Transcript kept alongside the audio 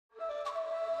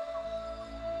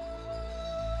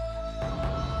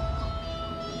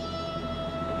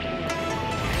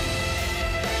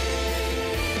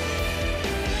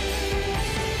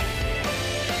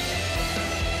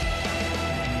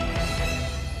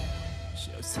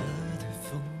色的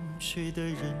风，吹得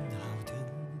人好疼。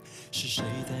是谁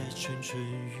在蠢蠢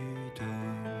欲动？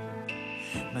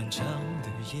漫长的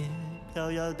夜，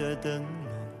飘摇的灯笼，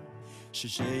是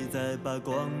谁在把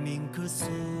光明歌颂？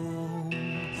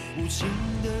无情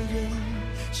的人，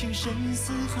情深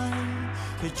似海，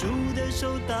推出的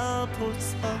手打破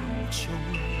苍穹。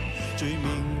追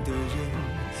命的人，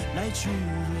来去如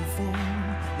风，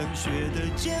冷血的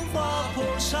剑划破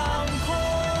长空。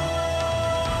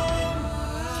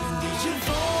天地间风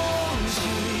起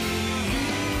云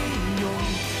涌，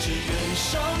只愿生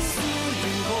死与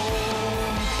共。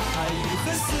爱与恨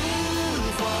似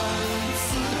幻似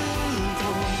空，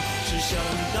只想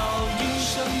到一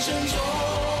生珍重。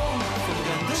风干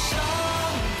的伤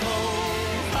口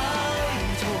还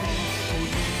痛，苦与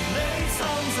泪藏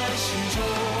在心中。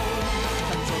看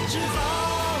壮志豪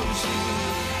情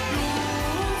如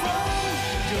虹，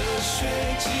热血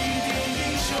祭奠英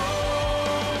雄，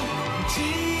祭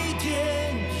奠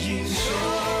英雄。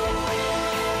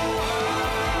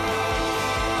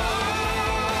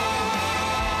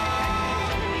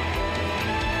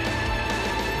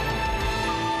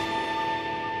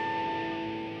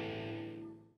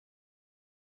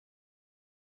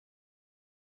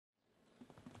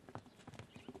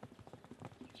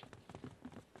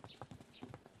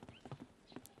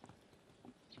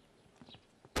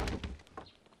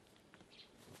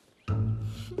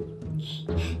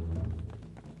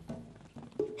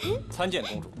参见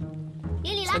公主。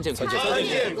免礼了。参见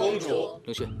公主。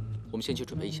冷雪，我们先去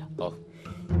准备一下。好。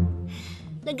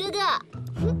冷哥哥，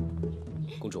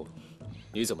公主，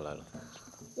你怎么来了？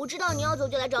我知道你要走，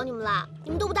就来找你们了。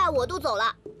你们都不带我，都走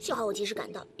了，幸好我及时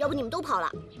赶到，要不你们都跑了。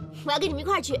我要跟你们一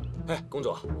块儿去。哎，公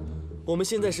主，我们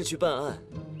现在是去办案，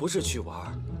不是去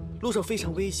玩，路上非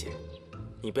常危险，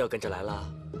你不要跟着来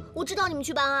啦。我知道你们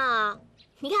去办案啊，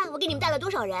你看我给你们带了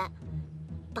多少人，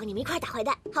帮你们一块儿打坏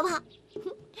蛋，好不好？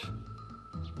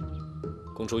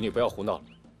公主，你不要胡闹了。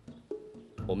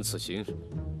我们此行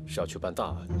是要去办大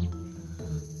案。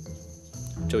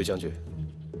这位将军，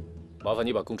麻烦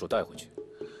你把公主带回去。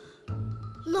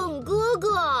冷哥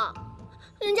哥，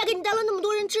人家给你带了那么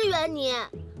多人支援你，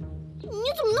你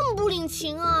怎么那么不领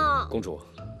情啊？公主，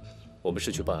我们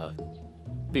是去办案，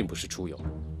并不是出游。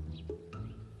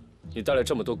你带了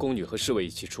这么多宫女和侍卫一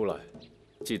起出来，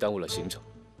既耽误了行程，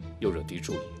又惹敌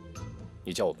注意，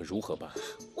你叫我们如何办？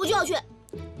我就要去。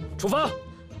出发！哎，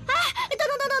等，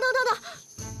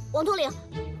王统领，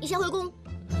你先回宫。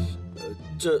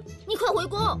你快回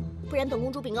宫，不然本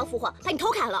公主禀告父皇，把你头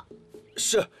砍了。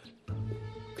是。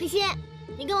可心，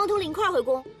你跟王统领一块儿回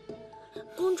宫。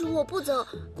公主，我不走。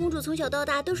公主从小到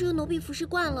大都是用奴婢服侍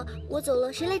惯了，我走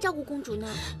了，谁来照顾公主呢？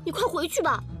你快回去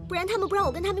吧，不然他们不让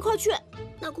我跟他们一块儿去。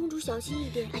那公主小心一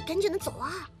点。哎，赶紧的走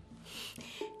啊！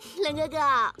冷哥哥，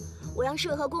我让侍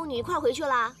卫和宫女一块儿回去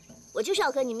了，我就是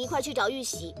要和你们一块儿去找玉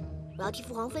玺，我要替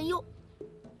父皇分忧。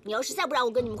你要是再不让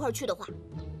我跟你们一块儿去的话，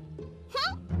哼！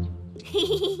嘿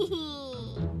嘿嘿嘿，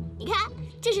你看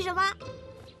这是什么？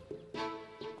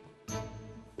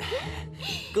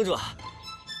公主，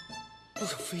路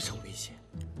上非常危险，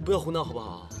不要胡闹好不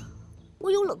好？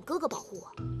我有冷哥哥保护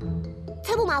我，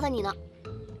才不麻烦你呢。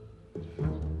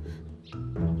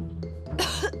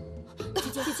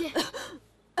姐姐。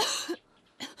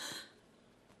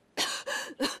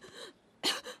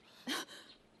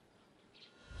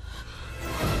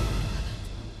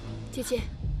姐姐，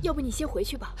要不你先回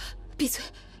去吧。闭嘴！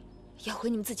要回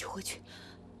你们自己回去。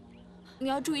你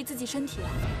要注意自己身体啊。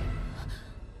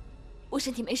我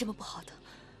身体没什么不好的，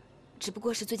只不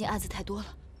过是最近案子太多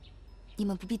了，你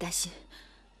们不必担心。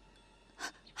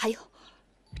还有，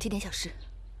这点小事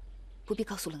不必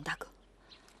告诉冷大哥。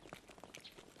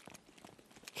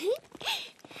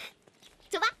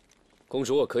走吧。公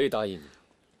主，我可以答应你，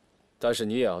但是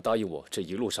你也要答应我，这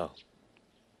一路上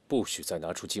不许再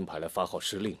拿出金牌来发号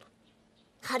施令了。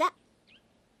好的。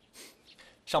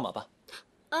上马吧。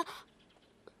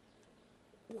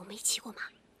我没骑过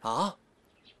马。啊？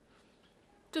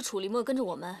这楚林墨跟着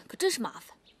我们可真是麻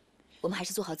烦，我们还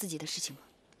是做好自己的事情吧。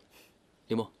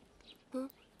林墨，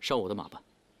上我的马吧。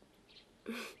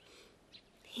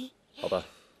好吧，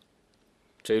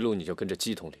这一路你就跟着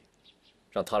姬统领，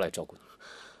让他来照顾你。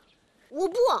我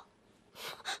不，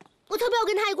我才不要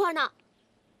跟他一块儿呢！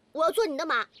我要做你的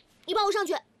马，你抱我上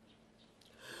去。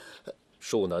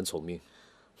恕难从命。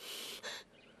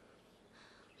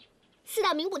四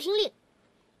大名捕听令，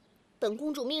本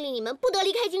公主命令你们不得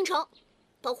离开京城，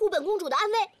保护本公主的安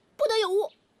危，不得有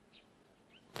误。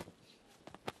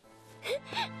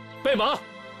备马！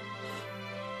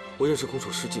我认识公主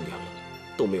10几年了，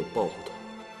都没有抱过她。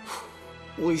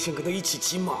我也想跟她一起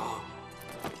骑马。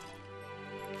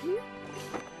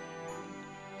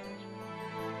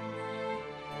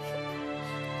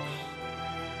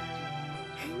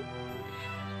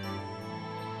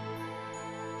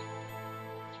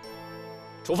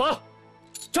出发，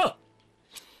这。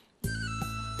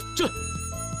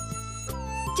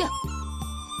 这。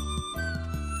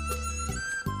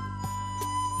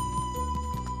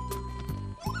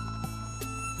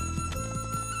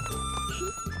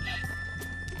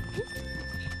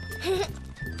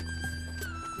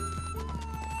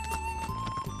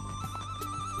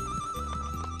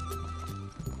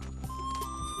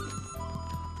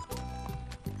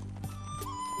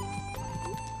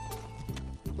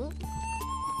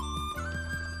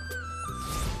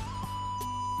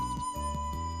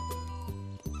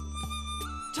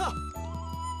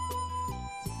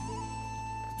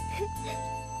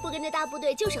不跟着大部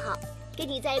队就是好，跟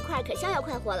你在一块儿可逍遥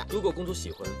快活了。如果公主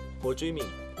喜欢，我追命，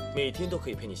每天都可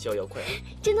以陪你逍遥快活。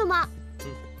真的吗？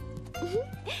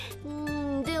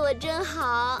你对我真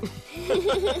好。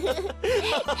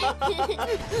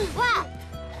喂，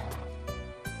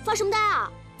发什么呆啊？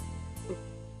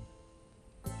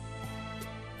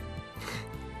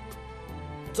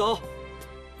走，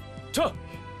撤。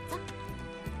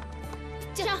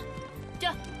这。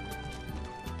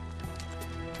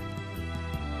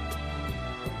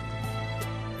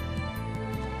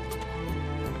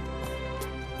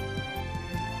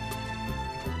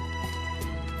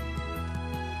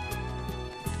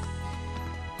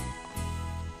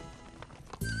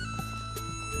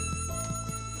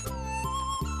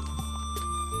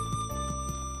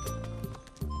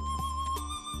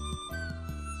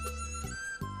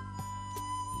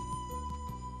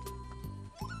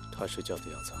 他睡觉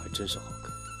的样子还真是好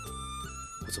看，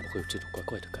我怎么会有这种怪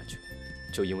怪的感觉？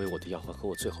就因为我的丫鬟和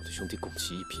我最好的兄弟共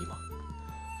骑一匹马，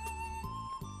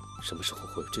什么时候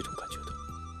会有这种感觉的？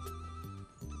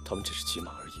他们只是骑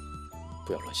马而已，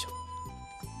不要乱想。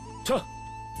撤！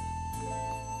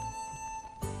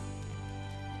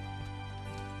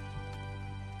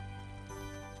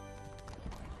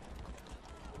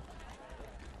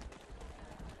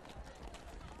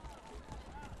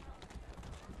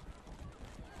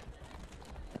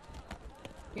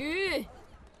鱼，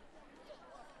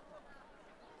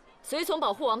随从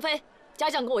保护王妃。家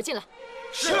将，跟我进来。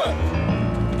是。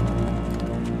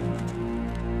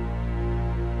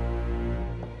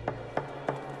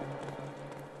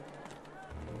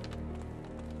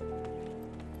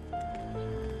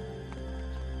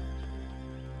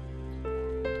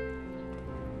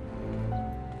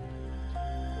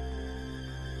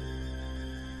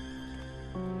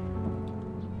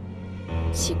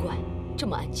奇怪，这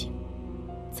么安静。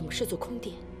 怎么是座空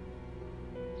殿？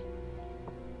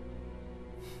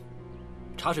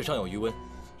茶水上有余温，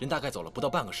人大概走了不到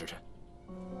半个时辰。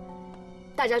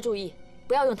大家注意，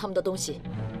不要用他们的东西，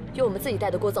用我们自己带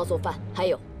的锅灶做饭。还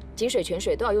有，井水、泉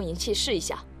水都要用银器试一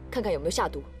下，看看有没有下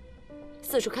毒。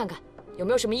四处看看，有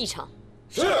没有什么异常。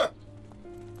是。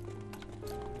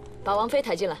把王妃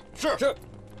抬进来。是。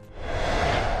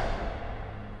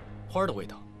花的味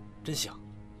道真香，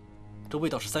这味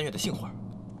道是3月的杏花。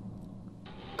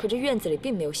 可这院子里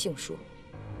并没有杏树，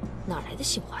哪来的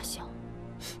杏花香？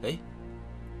哎，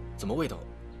怎么味道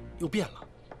又变了？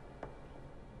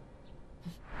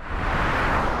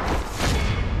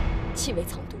气味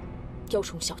藏毒，雕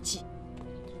虫小技。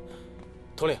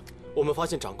统领，我们发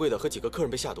现掌柜的和几个客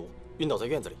人被下毒，晕倒在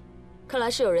院子里。看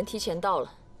来是有人提前到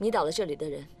了，迷倒了这里的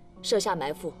人，设下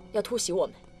埋伏，要突袭我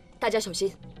们。大家小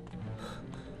心。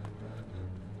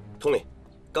统领，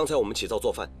刚才我们起灶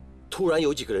做饭，突然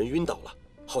有几个人晕倒了。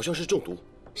 好像是中毒，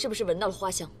是不是闻到了花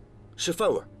香？是饭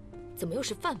味儿。怎么又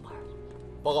是饭味儿？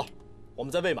报告，我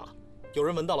们在喂马，有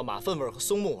人闻到了马粪味和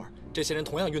松木味，这些人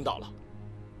同样晕倒了。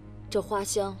这花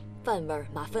香、饭味、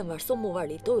马粪味、松木味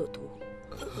里都有毒，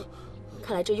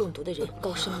看来这用毒的人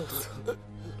高深莫测。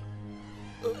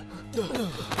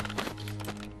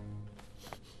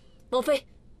王妃，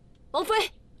王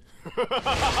妃！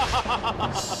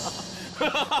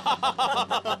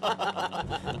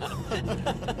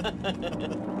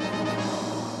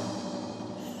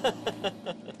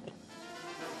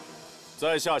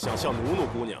在下想向奴奴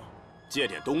姑娘借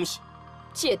点东西。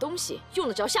借东西用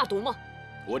得着下毒吗？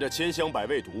我这千香百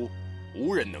味毒，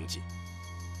无人能解。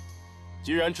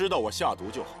既然知道我下毒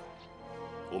就好，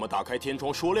我们打开天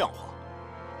窗说亮话。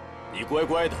你乖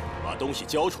乖的把东西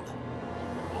交出来，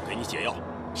我给你解药。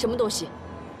什么东西？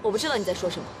我不知道你在说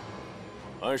什么。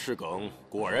安氏梗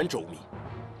果然周密。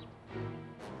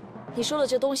你说的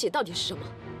这东西到底是什么？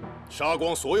杀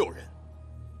光所有人，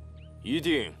一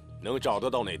定能找得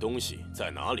到那东西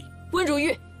在哪里。温如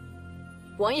玉，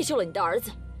王爷救了你的儿子，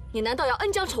你难道要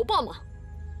恩将仇报吗？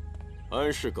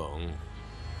安氏梗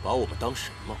把我们当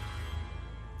什么？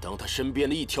当他身边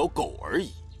的一条狗而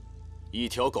已。一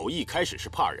条狗一开始是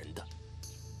怕人的，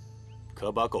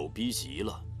可把狗逼急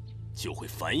了，就会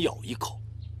反咬一口。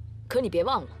可你别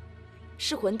忘了，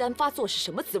失魂丹发作是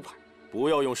什么滋味？不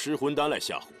要用失魂丹来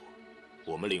吓唬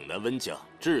我。我们岭南温家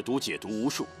制毒解毒无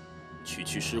数，区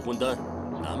区失魂丹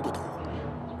难不倒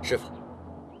我。师傅，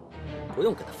不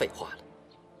用跟他废话了，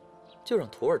就让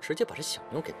徒儿直接把这小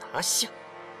妞给拿下，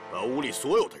把屋里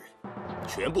所有的人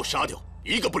全部杀掉，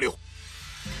一个不留。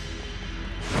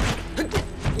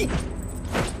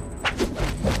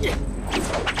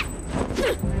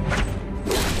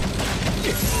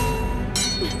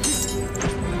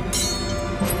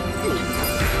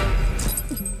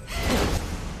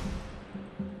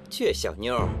倔小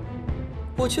妞儿，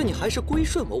我劝你还是归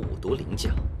顺我五毒灵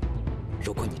教。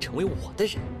如果你成为我的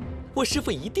人，我师父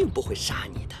一定不会杀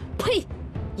你的。呸！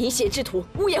淫邪之徒，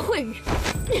污言秽语。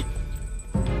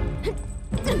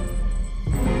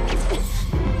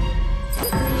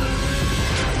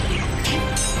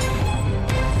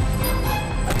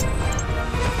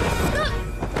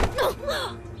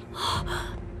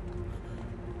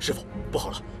师傅，不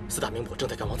好了，四大名捕正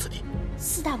在赶往此地。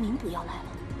四大名捕要来了，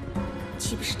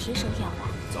岂不是铁手也要来？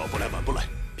早不来晚不来，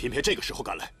偏偏这个时候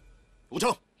赶来。吴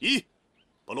成、一，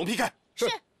把龙劈开。是。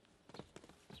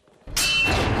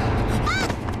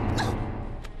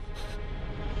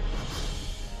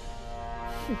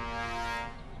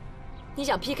你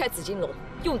想劈开紫金龙，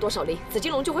用多少力，紫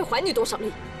金龙就会还你多少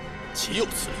力。岂有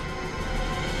此理！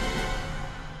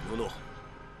诺诺，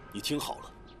你听好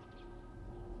了，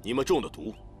你们中的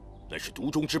毒，乃是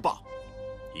毒中之霸，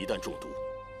一旦中毒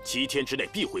，7天之内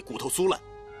必会骨头酥烂，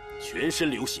全身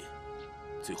流血，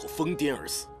最后疯癫而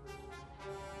死。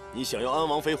你想要安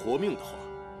王妃活命的话，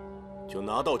就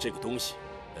拿到这个东西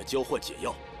来交换解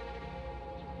药。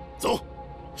走。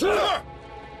是。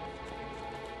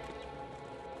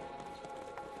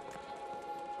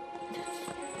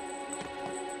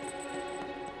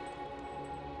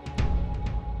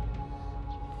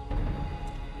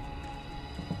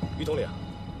于统领，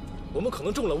我们可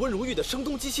能中了温如玉的声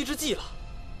东击西之计了。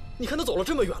你看他走了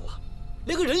这么远了，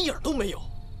连个人影都没有。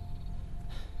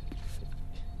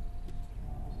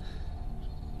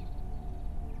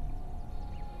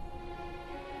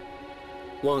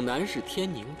往南是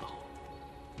天宁堡，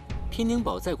天宁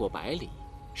堡再过100里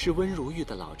是温如玉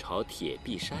的老巢铁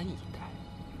壁山一带。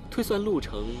推算路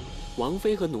程，王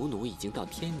妃和奴奴已经到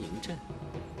天宁镇。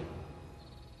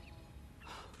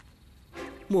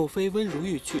莫非温如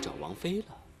玉去找王妃了？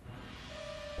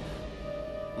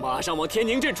马上往天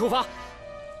宁镇出发！温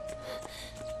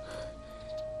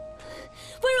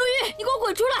如玉，你给我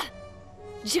滚出来！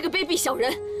你这个卑鄙小人，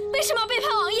为什么要背叛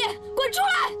王爷？滚出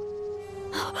来！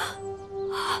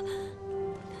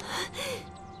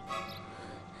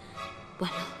完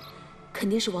了，肯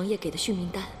定是王爷给的续命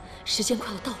丹，时间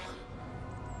快要到了。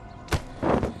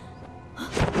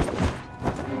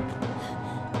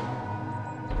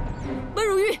温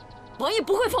如玉，王爷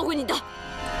不会放过你的。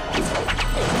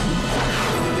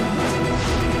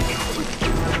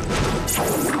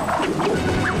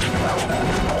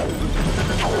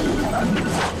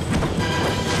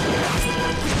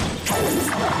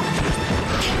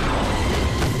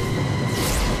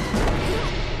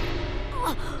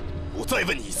我再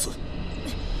问你一次，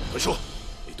快说，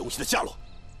那东西的下落，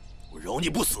我饶你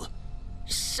不死。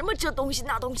什么这东西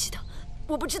那东西的，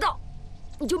我不知道，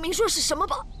你就明说是什么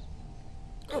吧。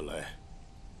看来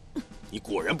你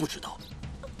果然不知道，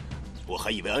我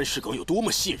还以为安世耿有多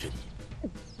么信任你。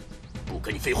不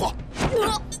跟你废话。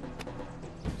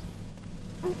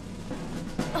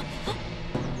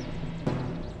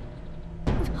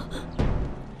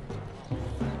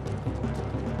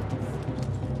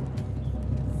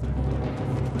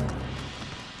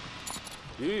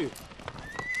玉，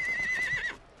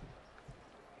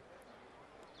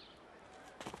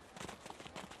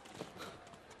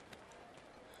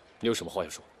你有什么话要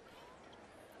说？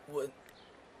温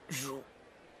如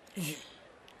玉，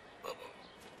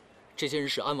这些人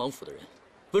是安王府的人，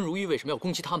温如玉为什么要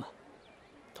攻击他们？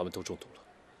他们都中毒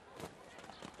了。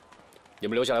你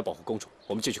们留下来保护公主，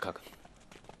我们进去看看。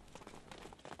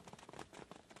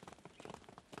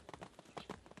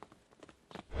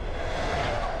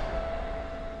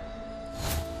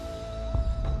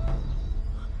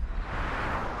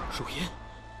如烟，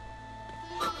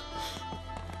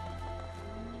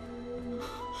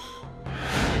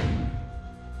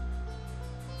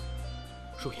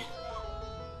如烟，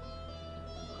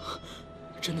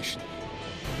真的是你，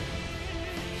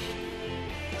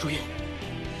如烟，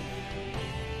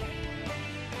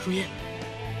如烟，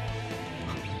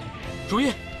如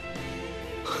烟，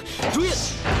如烟。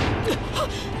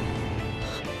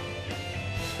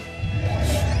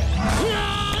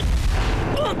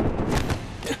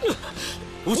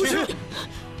吴区，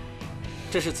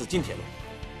这是紫禁铁路，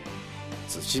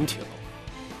紫金铁笼。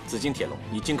紫金铁笼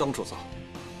以金刚铸造，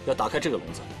要打开这个笼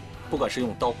子，不管是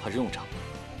用刀还是用掌，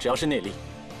只要是内力，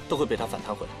都会被它反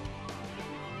弹回来。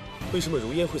为什么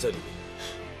如烟会在里面？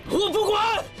我不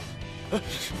管！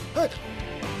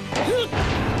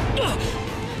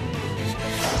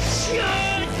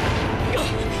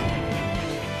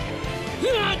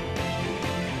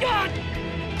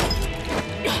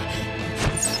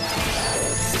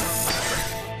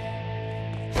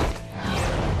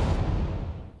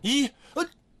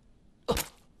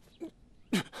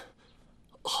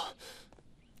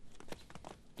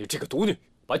你这个毒女，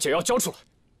把解药交出来！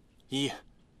依依，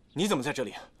你怎么在这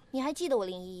里？你还记得我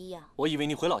林依依呀？我以为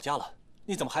你回老家了，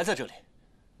你怎么还在这里？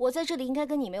我在这里应该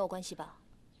跟你没有关系吧？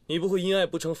你不会因爱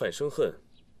不成反生恨，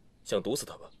想毒死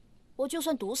他吧？我就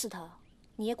算毒死他，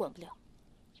你也管不了。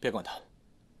别管他，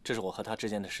这是我和他之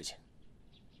间的事情。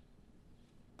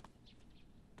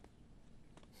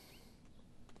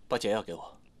把解药给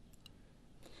我。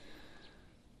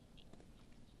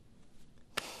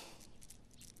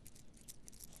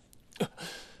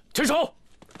停手！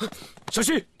小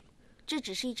心！这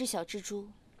只是一只小蜘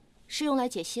蛛，是用来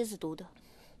解蝎子毒的。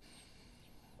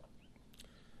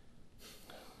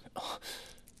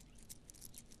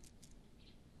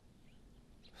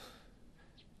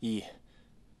依依，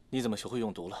你怎么学会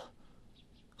用毒了？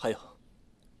还有，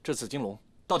这紫金笼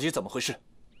到底怎么回事？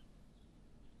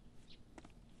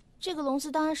这个笼子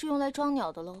当然是用来装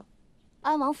鸟的喽。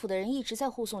安王府的人一直在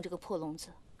护送这个破笼子，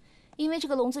因为这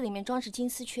个笼子里面装着金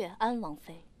丝雀安王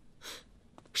妃。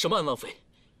什么安王妃？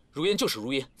如烟就是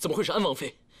如烟，怎么会是安王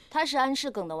妃？她是安世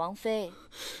耿的王妃。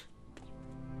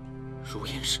如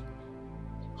烟是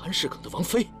安世耿的王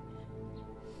妃。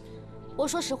我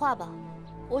说实话吧，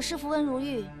我师父温如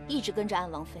玉一直跟着安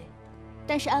王妃，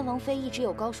但是安王妃一直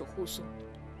有高手护送。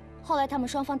后来他们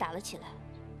双方打了起来，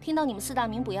听到你们四大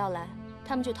名捕要来，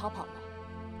他们就逃跑了。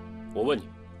我问你，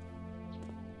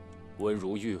温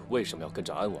如玉为什么要跟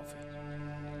着安王妃？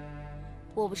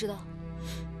我不知道。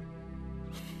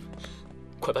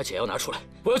快把解药拿出来！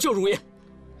我要救如烟。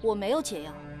我没有解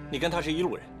药。你跟他是一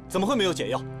路人，怎么会没有解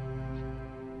药？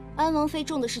安王妃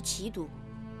中的是奇毒，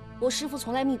我师父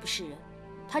从来密不示人，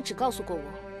他只告诉过我，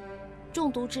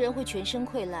中毒之人会全身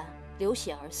溃烂、流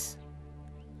血而死。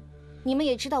你们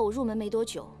也知道我入门没多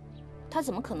久，他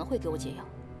怎么可能会给我解药？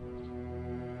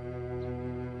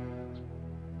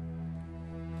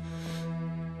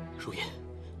如烟，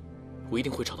我一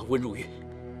定会找到温如玉，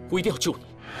我一定要救你。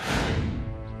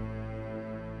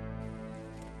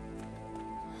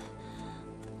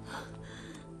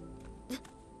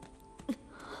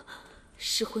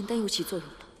是混丹又起作用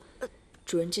了。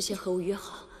主人之前和我约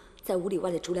好，在5里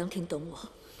外的竹凉亭等我，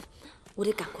我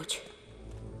得赶过去。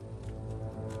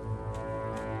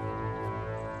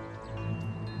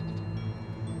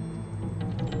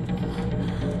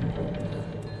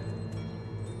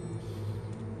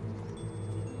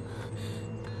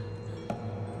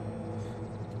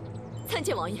参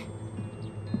见王爷。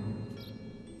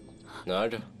拿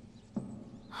着。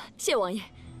谢王爷。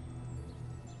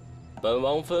本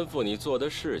王吩咐你做的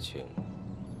事情，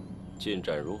进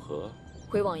展如何？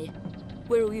回王爷，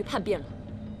温如玉叛变了。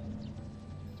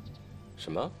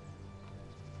什么？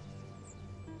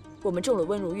我们中了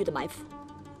温如玉的埋伏。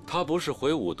她不是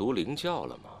回五毒灵教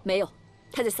了吗？没有，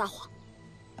她在撒谎。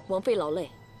王妃劳累，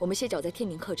我们歇脚在天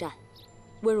宁客栈。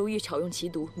温如玉巧用奇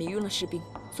毒迷晕了士兵，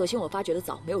所幸我发觉得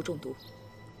早，没有中毒。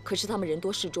可是他们人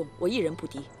多势众，我一人不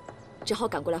敌，只好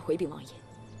赶过来回禀王爷。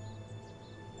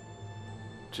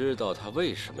知道他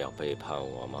为什么要背叛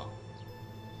我吗？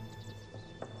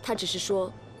他只是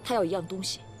说他要一样东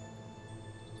西。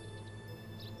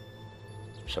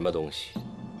什么东西？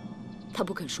他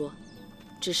不肯说，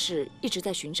只是一直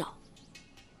在寻找。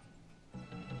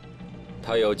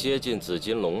他有接近紫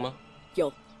金笼吗？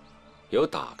有。有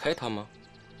打开它吗？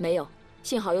没有，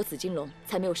幸好有紫金笼，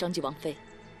才没有伤及王妃。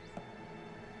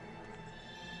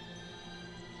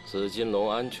紫金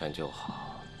笼安全就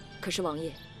好。可是王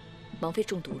爷，王妃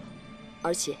中毒了，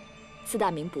而且4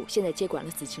大名捕现在接管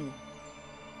了紫金笼。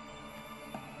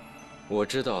我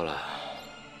知道了。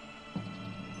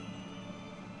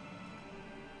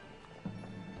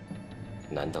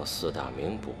难道4大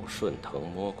名捕顺藤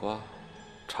摸瓜，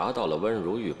查到了温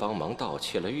如玉帮忙盗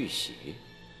窃了玉玺？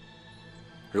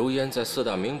如烟在4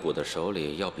大名捕的手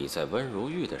里要比在温如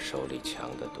玉的手里强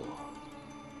得多。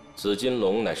紫金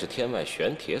笼乃是天外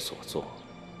玄铁所做，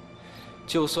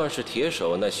就算是铁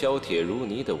手那削铁如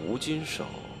泥的无金手，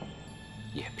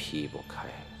也劈不开。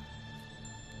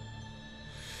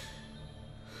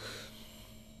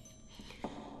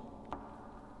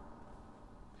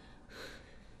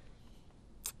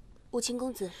武清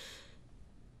公子，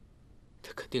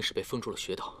他肯定是被封住了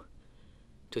穴道。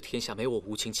这天下没我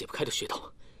无情解不开的穴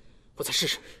道，我再试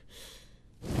试。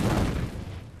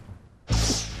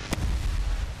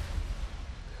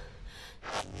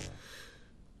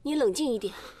你冷静一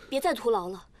点，别再徒劳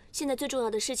了。现在最重要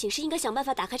的事情是应该想办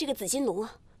法打开这个紫金笼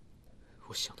啊！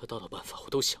我想得到的办法我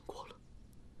都想过了，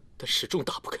但始终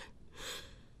打不开。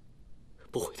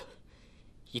不会的，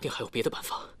一定还有别的办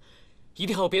法，一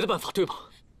定还有别的办法，对吗？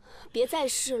别再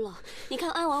试了，你看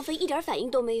安王妃一点反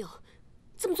应都没有，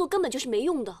这么做根本就是没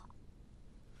用的。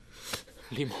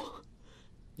李母，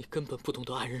你根本不懂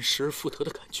得爱人失而复得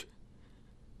的感觉。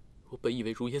我本以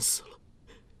为如烟死了，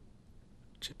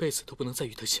这辈子都不能再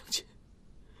与她相见，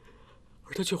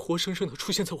而她却活生生的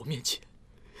出现在我面前。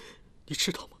你知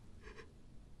道吗？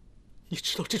你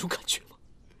知道这种感觉吗？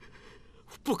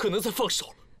我不可能再放手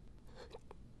了。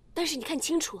但是你看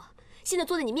清楚啊，现在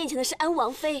坐在你面前的是安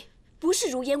王妃，不是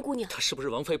如烟姑娘。她是不是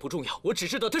王妃不重要，我只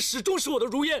知道她始终是我的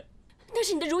如烟。但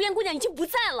是你的如烟姑娘已经不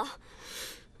在了。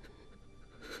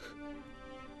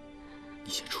你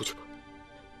先出去吧，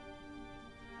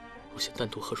我先单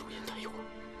独和如烟待一会儿。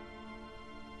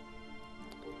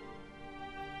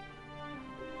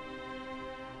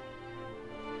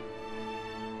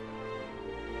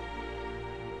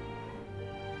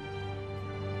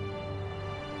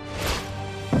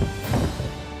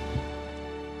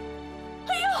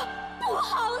哎呦，不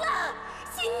好了，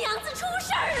新娘子出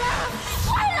事儿了，快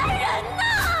来人呐！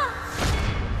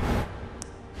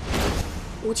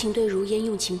无情对如烟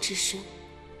用情至深，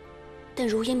但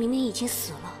如烟明明已经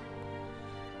死了。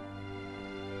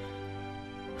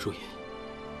如烟，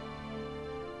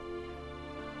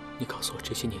你告诉我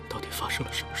这些年到底发生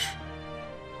了什么事？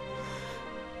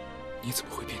你怎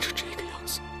么会变成这个样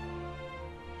子？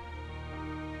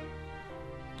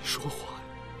你说话呀！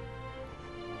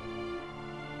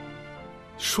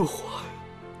说话呀！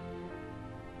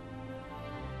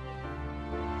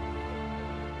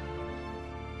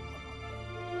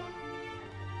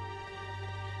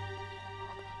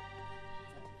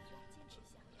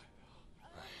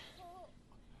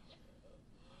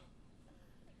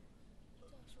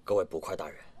各位捕快大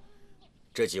人，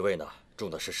这几位呢中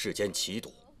的是世间奇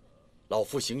毒，老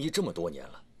夫行医这么多年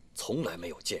了，从来没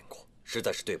有见过，实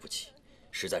在是对不起，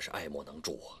实在是爱莫能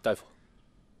助啊。大夫，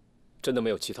真的没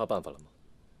有其他办法了吗？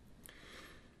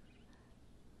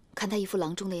看他一副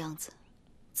郎中的样子，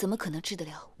怎么可能治得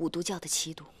了五毒教的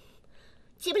奇毒？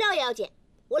解不了也要解，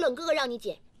我冷哥哥让你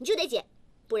解，你就得解，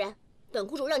不然本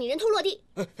谷主让你人头落地。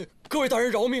各位大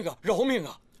人饶命啊，饶命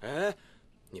啊！哎，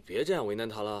你别这样为难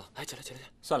他了。哎，起来，起来，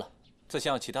算了，再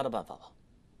想想其他的办法吧。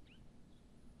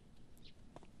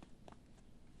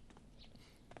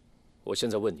我现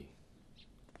在问你，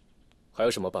还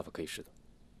有什么办法可以试的？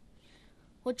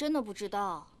我真的不知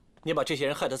道。你把这些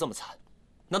人害得这么惨，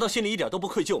难道心里一点都不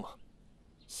愧疚吗？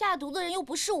下毒的人又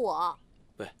不是我。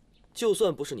喂，就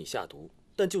算不是你下毒，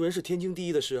但救人是天经地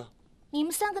义的事啊。你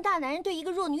们三个大男人对一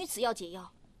个弱女子要解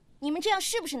药，你们这样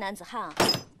是不是男子汉啊？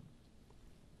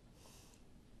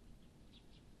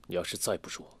你要是再不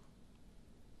说，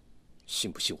信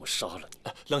不信我杀了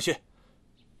你？冷血，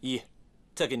依，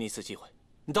再给你一次机会，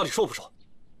你到底说不说？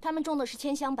他们种的是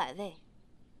千香百味，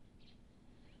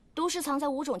毒是藏在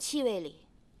5种气味里。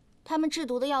他们制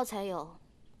毒的药材有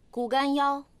骨干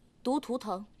腰、毒图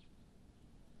腾、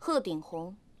鹤顶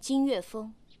红、金月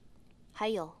风，还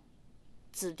有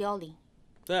紫凋零。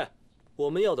对，我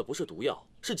们要的不是毒药，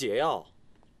是解药。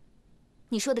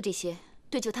你说的这些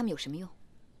对救他们有什么用？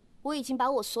我已经把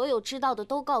我所有知道的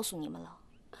都告诉你们了。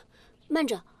慢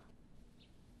着，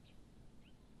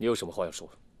你有什么话要说？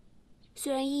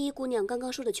虽然依依姑娘刚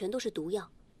刚说的全都是毒药，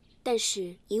但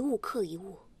是一物克一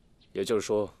物。也就是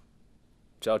说，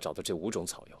只要找到这5种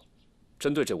草药，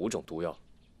针对这5种毒药，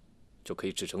就可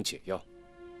以制成解药。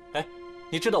哎，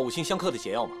你知道5行相克的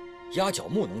解药吗？鸭脚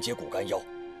木能解骨干腰，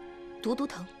毒图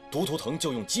腾，毒图腾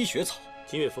就用积雪草，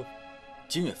金月风，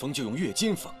金月风就用月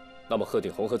金风。那么鹤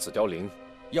顶红和紫凋零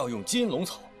要用金龙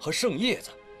草和圣叶子。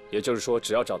也就是说，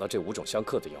只要找到这5种相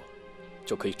克的药，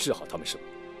就可以治好他们，是吗？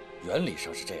原理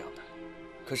上是这样的，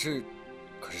可是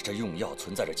这用药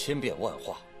存在着千变万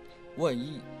化，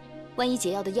万一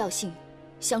解药的药性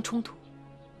相冲突，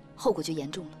后果就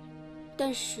严重了。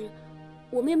但是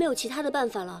我们也没有其他的办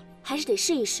法了，还是得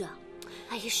试一试啊。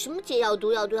哎呀，什么解药、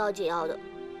毒药都要解药的，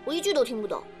我一句都听不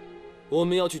懂。我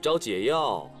们要去找解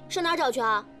药，上哪儿找去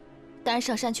啊？当然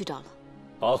上山去找了。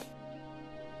好，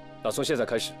那从现在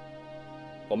开始，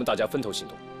我们大家分头行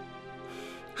动。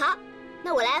好，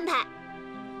那我来安排。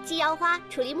鸡腰花、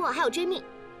楚离墨还有追命，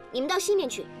你们到西面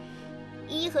去；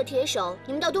依依和铁手，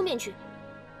你们到东面去。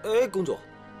哎，公主，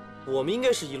我们应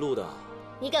该是一路的。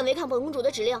你敢违抗本公主的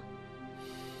指令？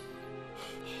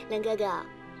冷哥哥，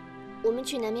我们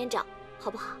去南边找，好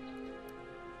不好？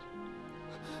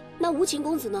那无情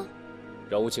公子呢？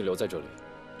让无情留在这里，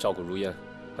照顾如烟，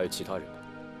还有其他人。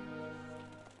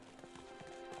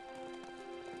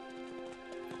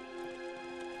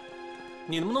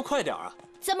你能不能快点啊？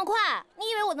怎么快？你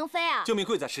以为我能飞啊？救命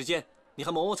贵在时间，你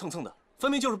还磨磨蹭蹭的，分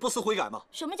明就是不思悔改嘛！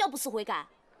什么叫不思悔改？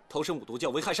投身五毒教，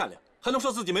危害善良，还能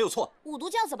说自己没有错？五毒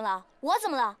教怎么了？我怎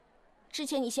么了？之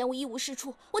前你嫌我一无是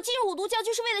处，我进入五毒教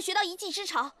就是为了学到一技之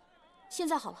长。现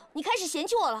在好了，你开始嫌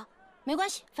弃我了。没关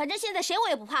系，反正现在谁我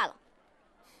也不怕了。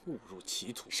误入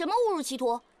歧途？什么误入歧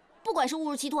途？不管是误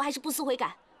入歧途还是不思悔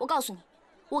改，我告诉你，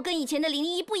我跟以前的林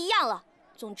依依不一样了。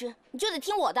总之，你就得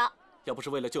听我的。要不是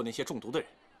为了救那些中毒的人，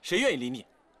谁愿意理你？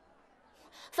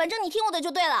反正你听我的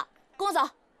就对了。跟我走。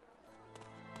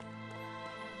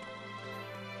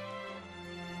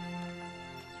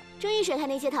终于甩开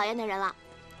那些讨厌的人了，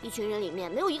一群人里面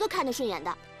没有一个看得顺眼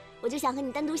的，我就想和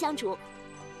你单独相处。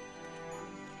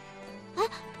哎，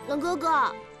冷哥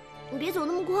哥，你别走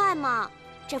那么快嘛，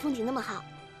这风景那么好，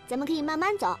咱们可以慢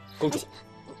慢走。公主，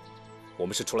我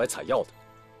们是出来采药的。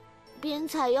边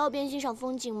采药边欣赏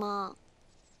风景吗？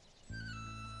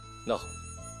那好，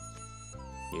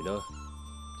你呢，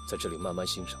在这里慢慢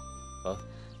欣赏，啊。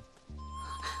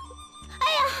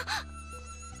哎呀！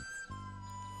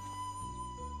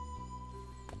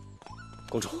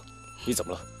公主，你怎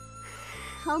么了？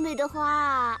好美的花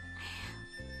啊！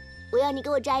我要你给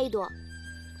我摘一朵。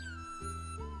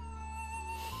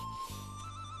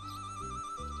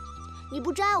你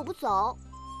不摘，我不走。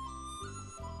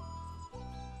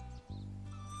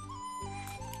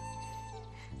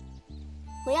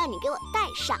我要你给我戴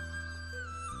上。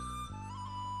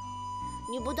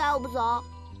你不戴，我不走。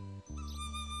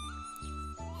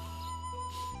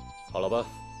好了吧？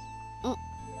嗯。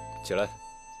起来，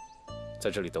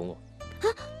在这里等我。啊，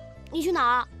你去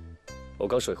哪儿？我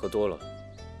刚水喝多了，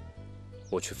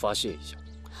我去发泄一下。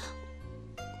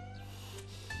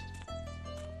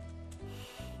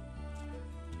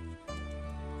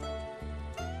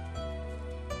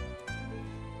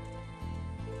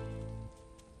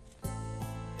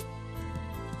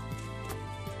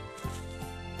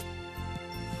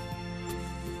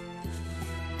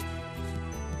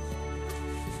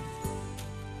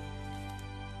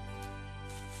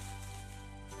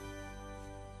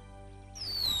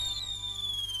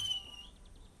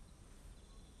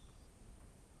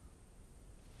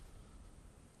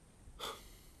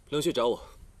冷血找我，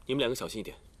你们两个小心一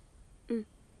点。嗯。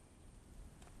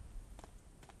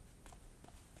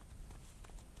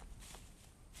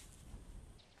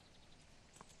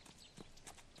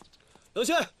冷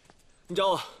血，你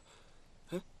找我。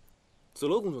哎，紫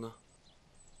罗公主呢？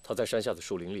她在山下的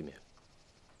树林里面。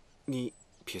你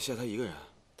撇下她一个人？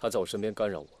她在我身边干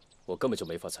扰我，我根本就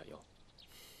没法采药。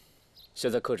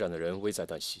现在客栈的人危在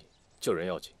旦夕，救人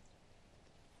要紧。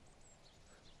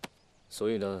所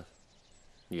以呢，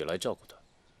你来照顾她。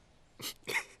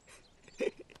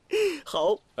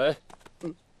好。哎，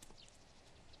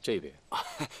这边。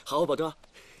好，我保证。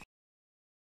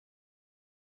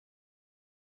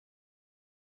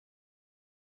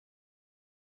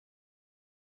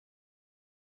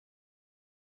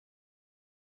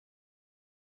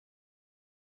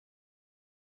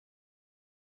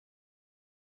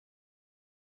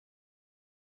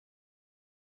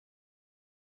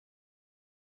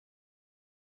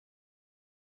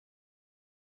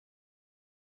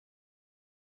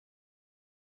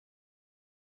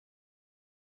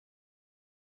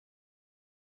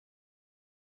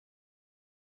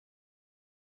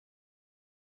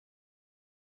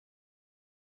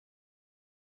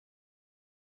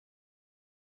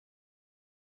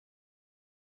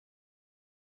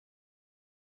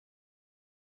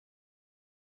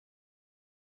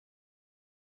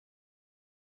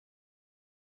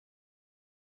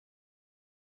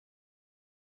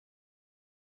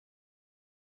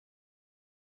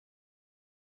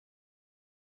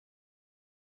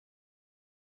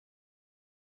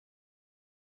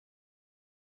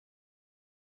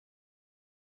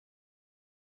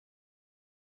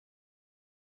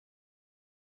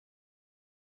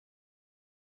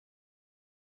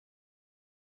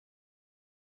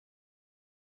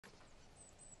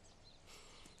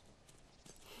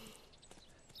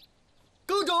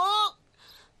公主，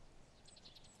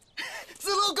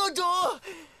紫罗公主，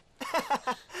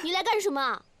你来干什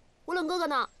么？我冷哥哥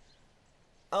呢？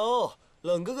哦，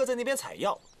冷哥哥在那边采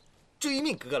药，追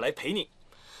命哥哥来陪你。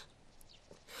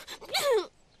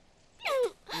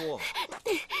哇！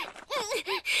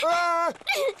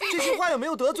这些话有没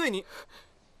有得罪你？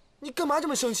你干嘛这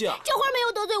么生气啊？这花没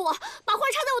有得罪我，把花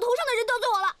插在我头上的人得罪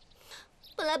我了。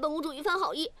本来本公主一番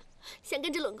好意，想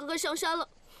跟着冷哥哥上山了，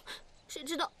谁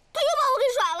知道他又把我给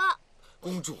甩了。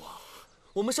公主啊，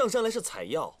我们上山来是采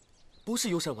药，不是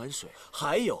游山玩水。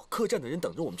还有客栈的人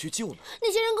等着我们去救呢。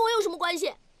那些人跟我有什么关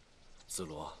系？紫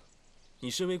罗，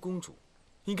你身为公主，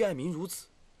应该爱民如子，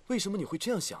为什么你会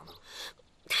这样想呢？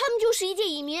他们就是一介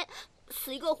蚁民，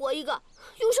死一个活一个，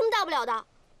有什么大不了的？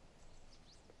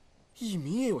蚁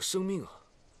民也有生命啊，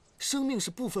生命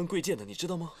是不分贵贱的，你知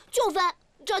道吗？就分。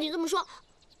照你这么说，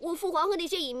我父皇和那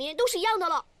些蚁民都是一样的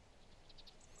了。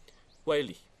歪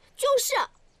理。就是，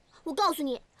我告诉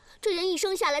你，这人一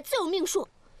生下来自有命数，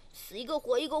死一个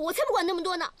活一个，我才不管那么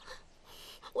多呢。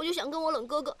我就想跟我冷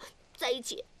哥哥在一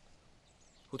起。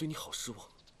我对你好失望，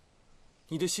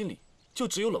你的心里就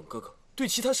只有冷哥哥，对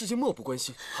其他事情漠不关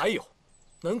心。还有，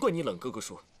难怪你冷哥哥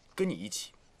说跟你一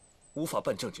起无法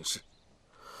办正经事。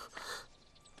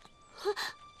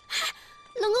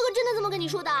冷哥哥真的这么跟你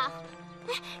说的？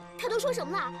哎，他都说什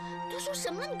么了？都说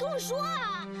什么了？你跟我说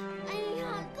啊！哎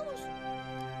呀，跟我说。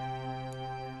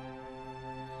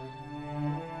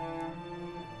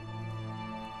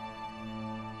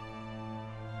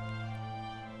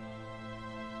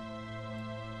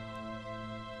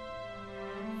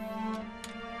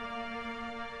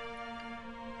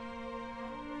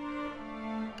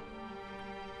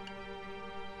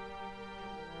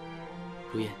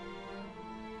如烟，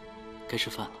该吃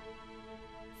饭了。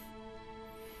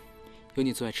有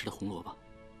你最爱吃的红萝卜，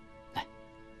来。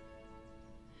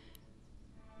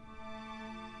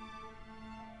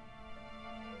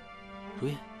如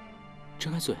烟，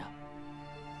张开嘴啊！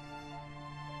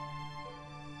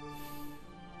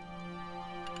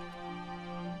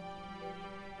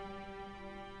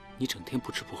你整天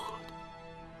不吃不喝的，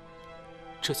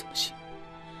这怎么行？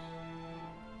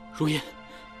如烟。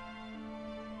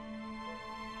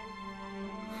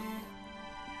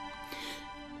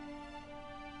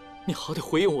你好歹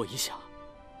回应我一下，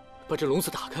把这笼子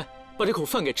打开，把这口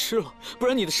饭给吃了，不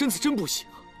然你的身子真不行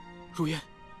啊！如烟，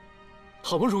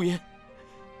好吗？如烟。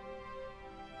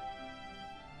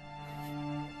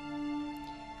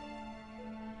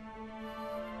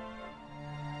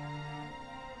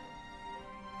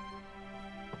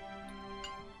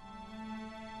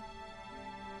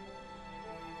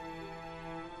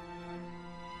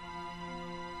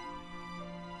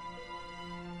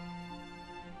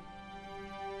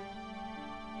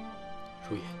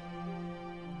如烟，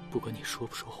不管你说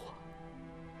不说话，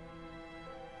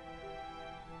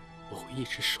我会一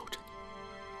直守着你。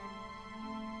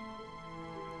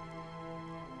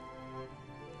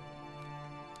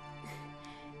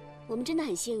我们真的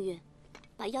很幸运，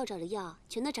把要找的药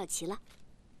全都找齐了。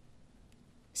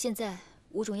现在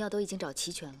5种药都已经找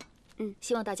齐全了。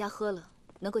希望大家喝了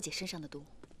能够解身上的毒。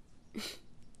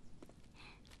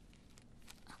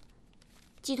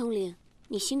季统领，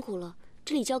你辛苦了，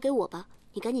这里交给我吧。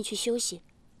你赶紧去休息，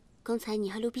刚才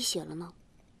你还流鼻血了呢。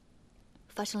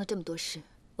发生了这么多事，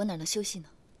我哪能休息呢？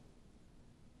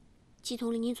季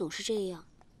统领，你总是这样，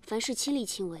凡事亲力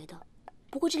亲为的。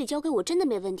不过这里交给我真的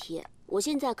没问题，我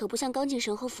现在可不像刚进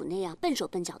神侯府那样笨手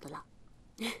笨脚的了。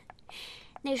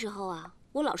那时候啊，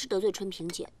我老是得罪春萍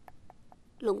姐，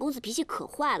冷公子脾气可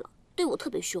坏了，对我特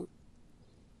别凶。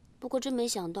不过真没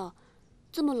想到，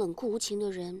这么冷酷无情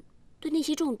的人，对那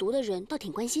些中毒的人倒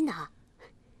挺关心的啊。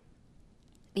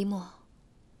林墨，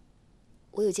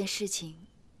我有件事情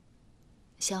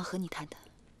想要和你谈谈。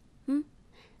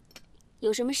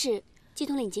有什么事，季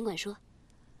统领尽管说。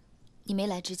你没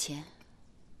来之前，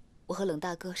我和冷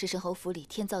大哥是神侯府里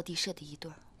天造地设的一对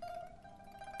儿，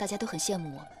大家都很羡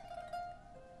慕我们。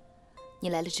你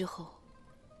来了之后，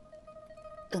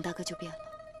冷大哥就变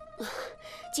了。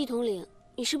季统领，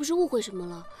你是不是误会什么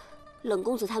了？冷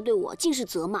公子他对我尽是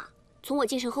责骂，从我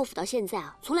进神侯府到现在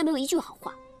啊，从来没有一句好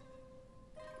话。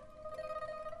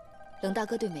冷大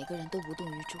哥对每个人都无动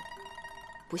于衷，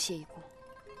不屑一顾。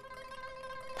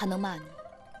他能骂你，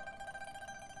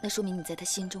那说明你在他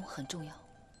心中很重要。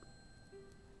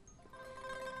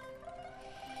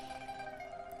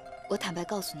我坦白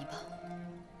告诉你吧，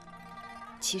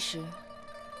其实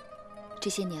这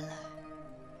些年来，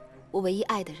我唯一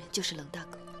爱的人就是冷大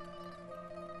哥。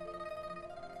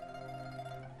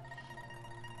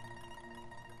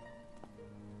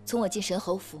从我进神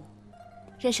侯府，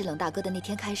认识冷大哥的那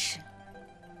天开始，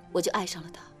我就爱上了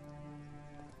他。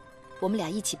我们俩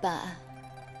一起办案，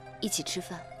一起吃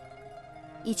饭，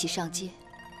一起上街，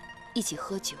一起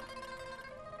喝酒。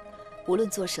无论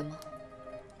做什么，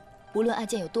无论案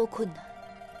件有多困难，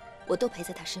我都陪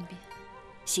在他身边，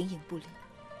形影不离。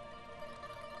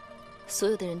所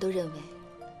有的人都认为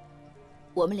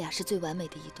我们俩是最完美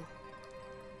的一对。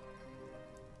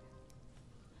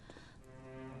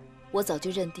我早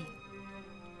就认定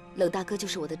冷大哥就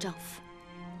是我的丈夫。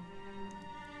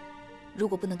如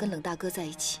果不能跟冷大哥在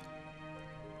一起，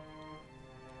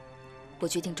我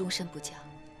决定终身不嫁。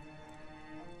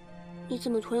你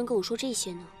怎么突然跟我说这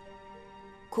些呢？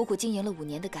苦苦经营了5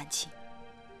年的感情，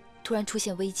突然出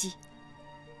现危机。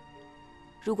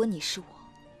如果你是我，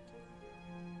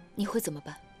你会怎么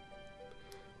办？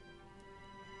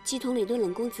季统领对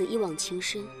冷公子一往情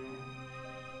深，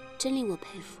真令我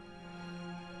佩服。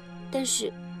但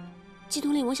是，季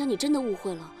统领，我想你真的误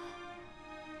会了。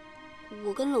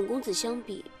我跟冷公子相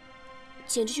比，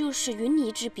简直就是云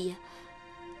泥之别。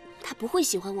他不会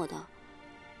喜欢我的，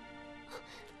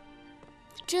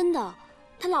真的。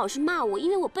他老是骂我，因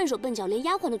为我笨手笨脚，连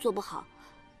丫鬟都做不好。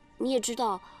你也知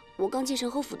道，我刚进神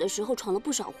侯府的时候闯了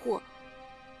不少祸。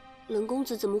冷公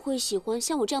子怎么会喜欢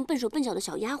像我这样笨手笨脚的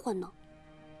小丫鬟呢？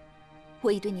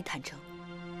我已对你坦诚，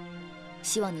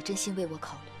希望你真心为我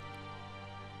考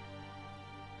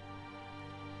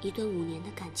虑。一段5年的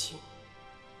感情，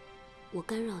我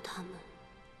干扰他们，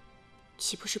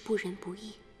岂不是不仁不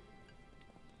义？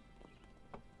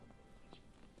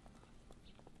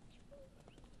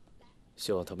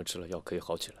希望他们吃了药可以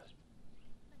好起来。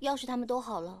要是他们都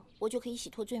好了，我就可以洗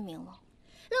脱罪名了。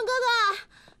冷哥哥，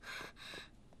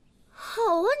好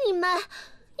啊，你们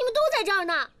都在这儿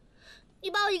呢。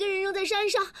你把我一个人扔在山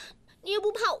上，你也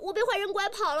不怕我被坏人拐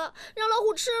跑了，让老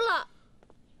虎吃了？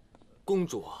公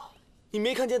主，你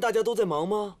没看见大家都在忙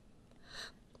吗？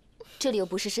这里又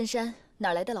不是深山，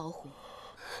哪来的老虎？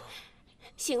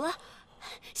醒了，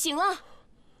醒了！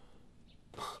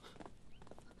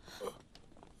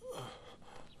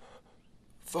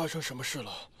发生什么事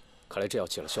了？看来这药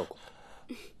起了效果。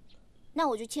那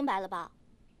我就清白了吧。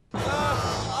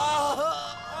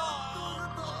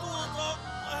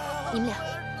你们俩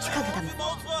去看看他们。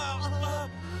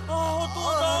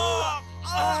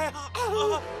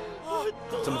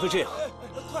怎么会这样？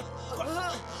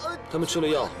他们吃了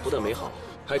药，不但没好，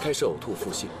还开始呕吐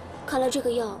腹泻。看来这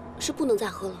个药是不能再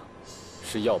喝了。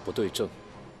是药不对症。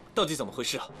到底怎么回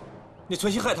事啊？你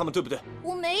存心害他们，对不对？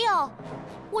我没有，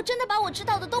我真的把我知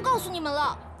道的都告诉你们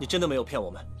了。你真的没有骗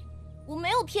我们？我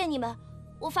没有骗你们，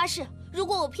我发誓，如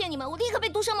果我骗你们，我立刻被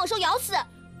毒蛇猛兽咬死。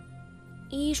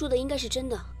依依说的应该是真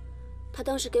的，她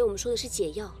当时给我们说的是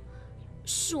解药，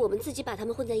是我们自己把它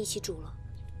们混在一起煮了，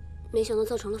没想到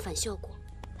造成了反效果。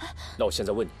那我现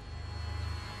在问你，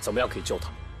怎么样可以救他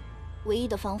们？唯一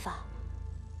的方法，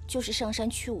就是上山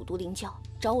去5毒灵教，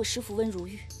找我师父温如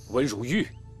玉。温如玉，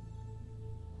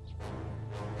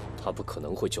他不可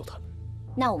能会救他们。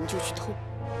那我们就去偷。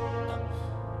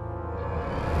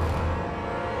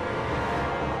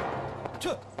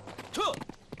撤！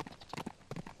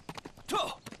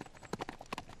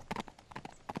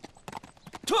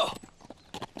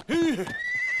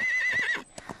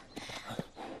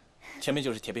前面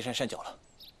就是铁壁山山脚了，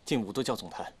进5毒教总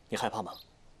坛，你害怕吗？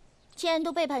既然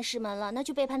都背叛师门了，那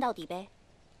就背叛到底呗。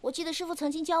我记得师父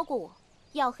曾经教过我，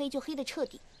要黑就黑得彻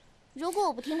底。如果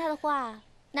我不听他的话，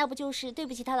那不就是对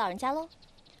不起他老人家喽？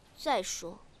再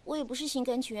说，我也不是心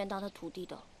甘情愿当他徒弟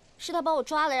的，是他把我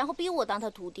抓了，然后逼我当他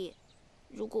徒弟。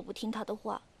如果不听他的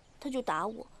话，他就打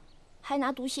我，还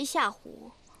拿毒蝎吓唬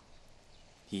我。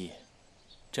依依，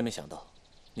真没想到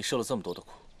你受了这么多的苦。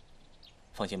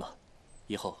放心吧，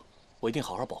以后我一定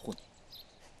好好保护你。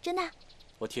真的？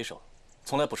我铁手，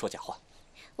从来不说假话。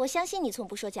我相信你从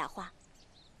不说假话。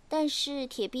但是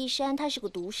铁壁山它是个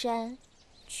毒山，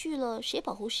去了谁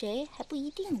保护谁还不一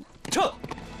定呢。撤！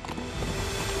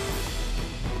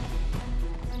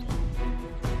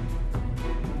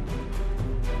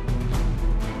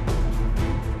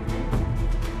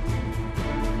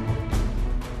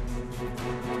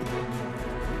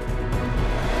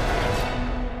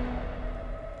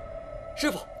师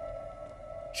傅，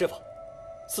师傅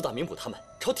，4大名捕他们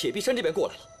朝铁壁山这边过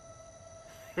来了。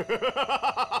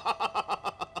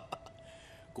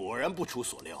果然不出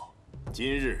所料，今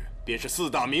日便是4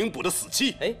大名捕的死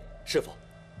期。哎，师傅，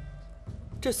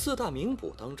这4大名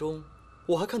捕当中，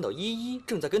我还看到依依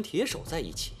正在跟铁手在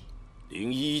一起。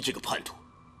林依依这个叛徒，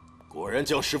果然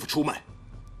将师傅出卖。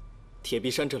铁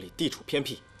壁山这里地处偏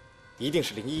僻，一定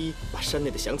是林依依把山内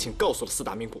的详情告诉了4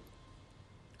大名捕。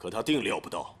可他定料不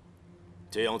到，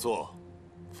这样做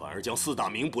反而将4大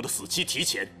名捕的死期提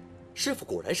前。师傅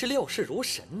果然是料事如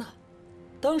神呐！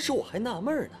当时我还纳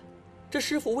闷呢，这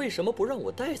师傅为什么不让我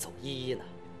带走依依呢？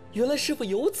原来师傅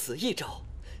有此一招，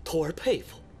徒儿佩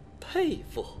服，佩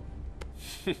服。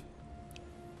哼，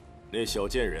那小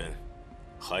贱人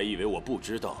还以为我不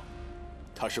知道，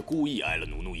他是故意挨了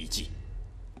奴奴一计。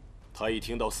他一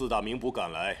听到4大名捕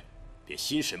赶来，便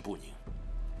心神不宁，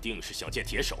定是想见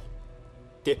铁手。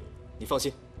爹，你放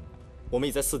心，我们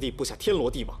已在4地布下天罗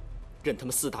地网，任他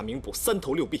们4大名捕3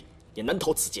头6臂，也难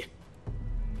逃此劫。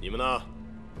你们呢，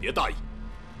别大意。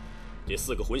这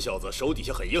4个混小子手底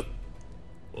下很硬，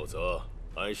否则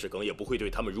安世耿也不会对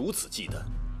他们如此忌惮。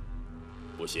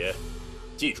不邪，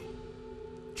记住，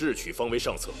智取方为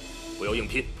上策，不要硬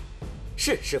拼。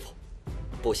是师傅，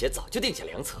不邪早就定下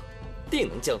良策，定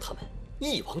能将他们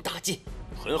一网打尽。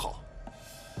很好，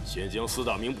先将4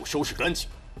大名捕收拾干净，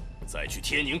再去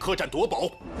天宁客栈夺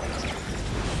宝。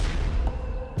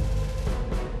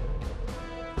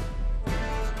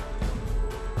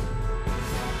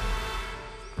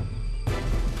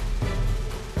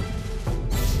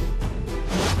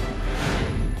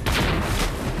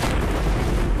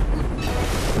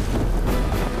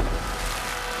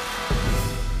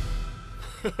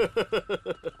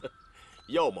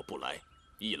要么不来，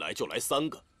一来就来3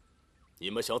个。你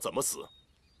们想怎么死？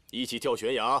一起跳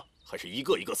悬崖，还是一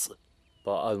个一个死？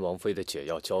把安王妃的解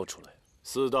药交出来。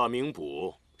4大名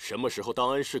捕什么时候当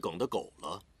安世耿的狗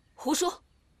了？胡说！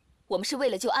我们是为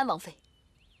了救安王妃。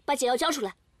把解药交出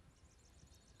来。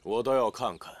我倒要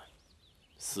看看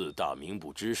4大名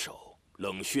捕之手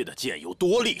冷血的剑有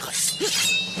多厉害。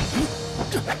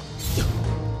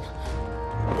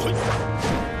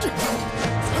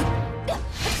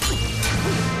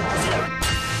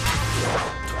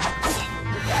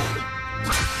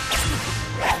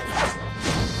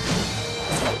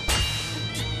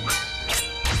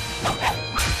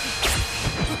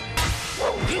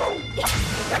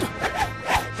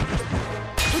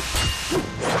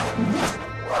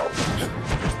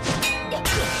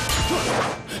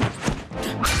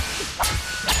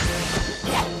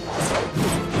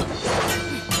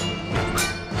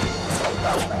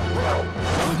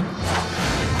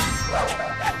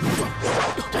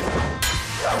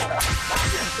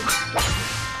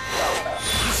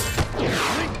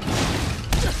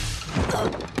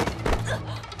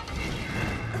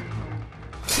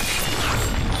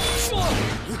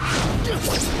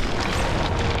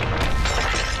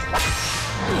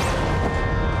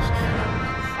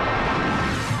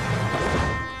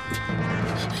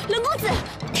冷公子，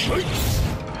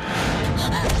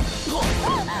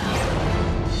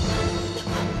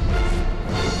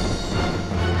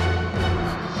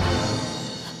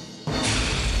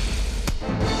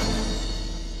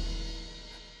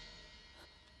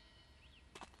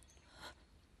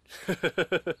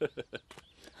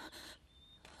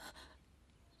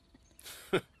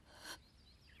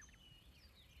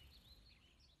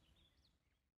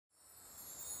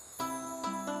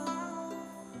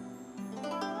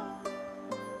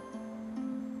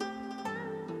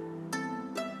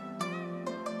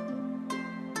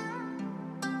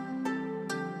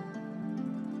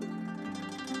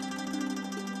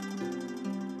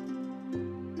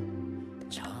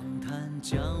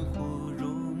江湖如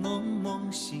梦，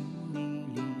梦醒你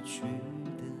离去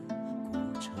的过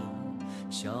程，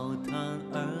笑谈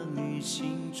儿女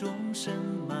心中深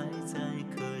埋在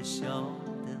可笑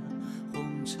的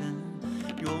红尘，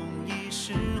用一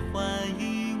世怀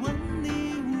疑问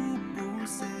你无不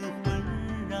似浑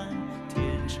然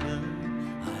天成，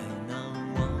爱难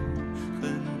忘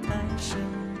恨太深，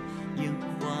烟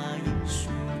花易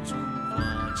水中化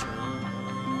成。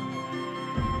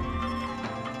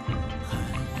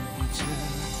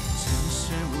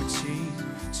无情，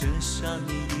折煞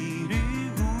你一缕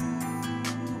无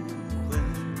魂。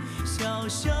潇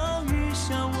潇雨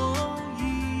下，我一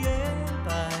夜白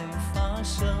发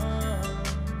生。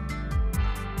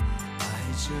爱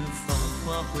着芳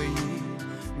华回忆，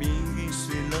命运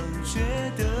虽冷，觉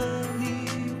得你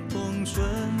红唇。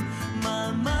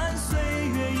漫漫岁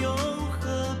月，又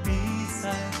何必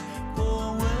再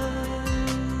过问？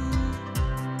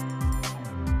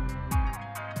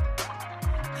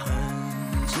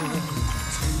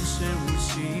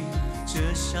折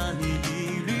煞你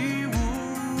一缕无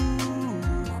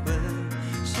魂，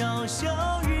潇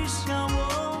潇雨下，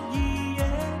我一夜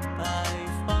白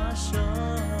发生。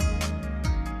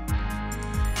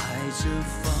爱着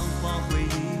芳华回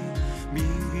忆，命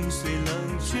运虽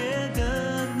冷，觉得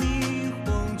你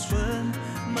红唇。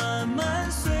漫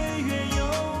漫岁月，又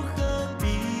何必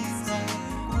再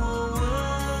过问？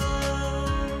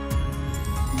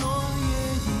落叶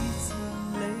一层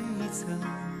泪一层，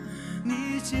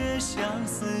你借相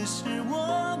思是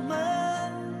我。